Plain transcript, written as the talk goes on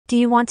Do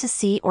you want to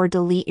see or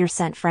delete your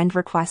sent friend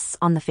requests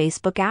on the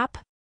Facebook app?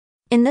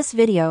 In this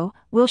video,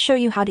 we'll show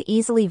you how to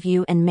easily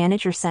view and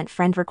manage your sent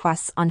friend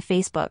requests on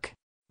Facebook.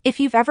 If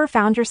you've ever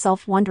found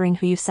yourself wondering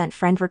who you sent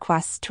friend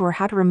requests to or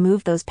how to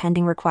remove those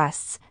pending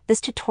requests, this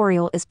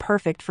tutorial is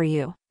perfect for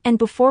you. And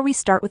before we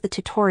start with the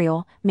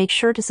tutorial, make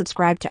sure to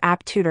subscribe to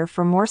App Tutor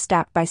for more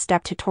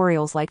step-by-step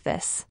tutorials like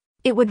this.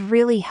 It would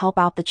really help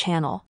out the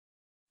channel.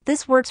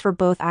 This works for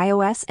both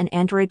iOS and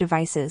Android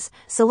devices,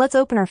 so let's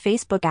open our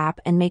Facebook app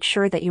and make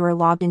sure that you are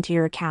logged into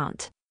your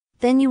account.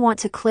 Then you want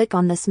to click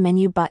on this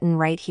menu button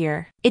right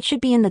here. It should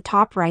be in the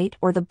top right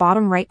or the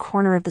bottom right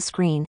corner of the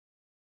screen.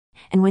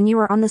 And when you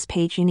are on this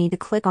page, you need to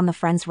click on the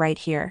friends right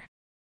here.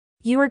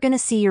 You are going to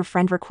see your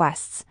friend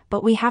requests,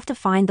 but we have to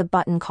find the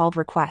button called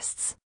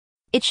requests.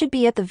 It should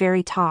be at the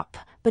very top,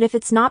 but if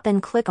it's not, then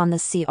click on the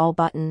See All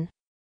button.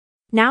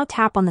 Now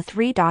tap on the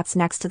three dots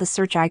next to the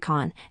search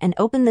icon and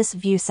open this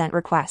View Sent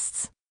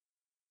Requests.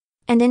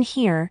 And in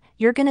here,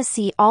 you're going to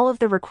see all of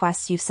the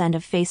requests you send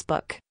of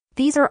Facebook.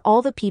 These are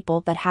all the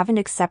people that haven't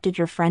accepted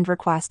your friend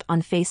request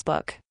on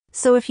Facebook.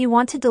 So if you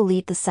want to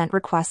delete the sent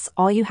requests,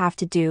 all you have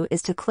to do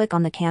is to click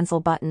on the Cancel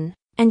button,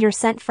 and your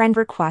sent friend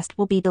request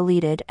will be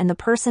deleted and the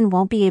person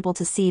won't be able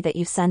to see that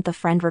you sent the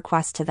friend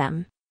request to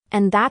them.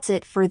 And that's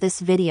it for this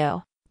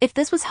video. If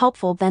this was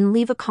helpful, then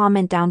leave a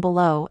comment down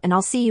below and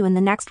I'll see you in the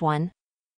next one.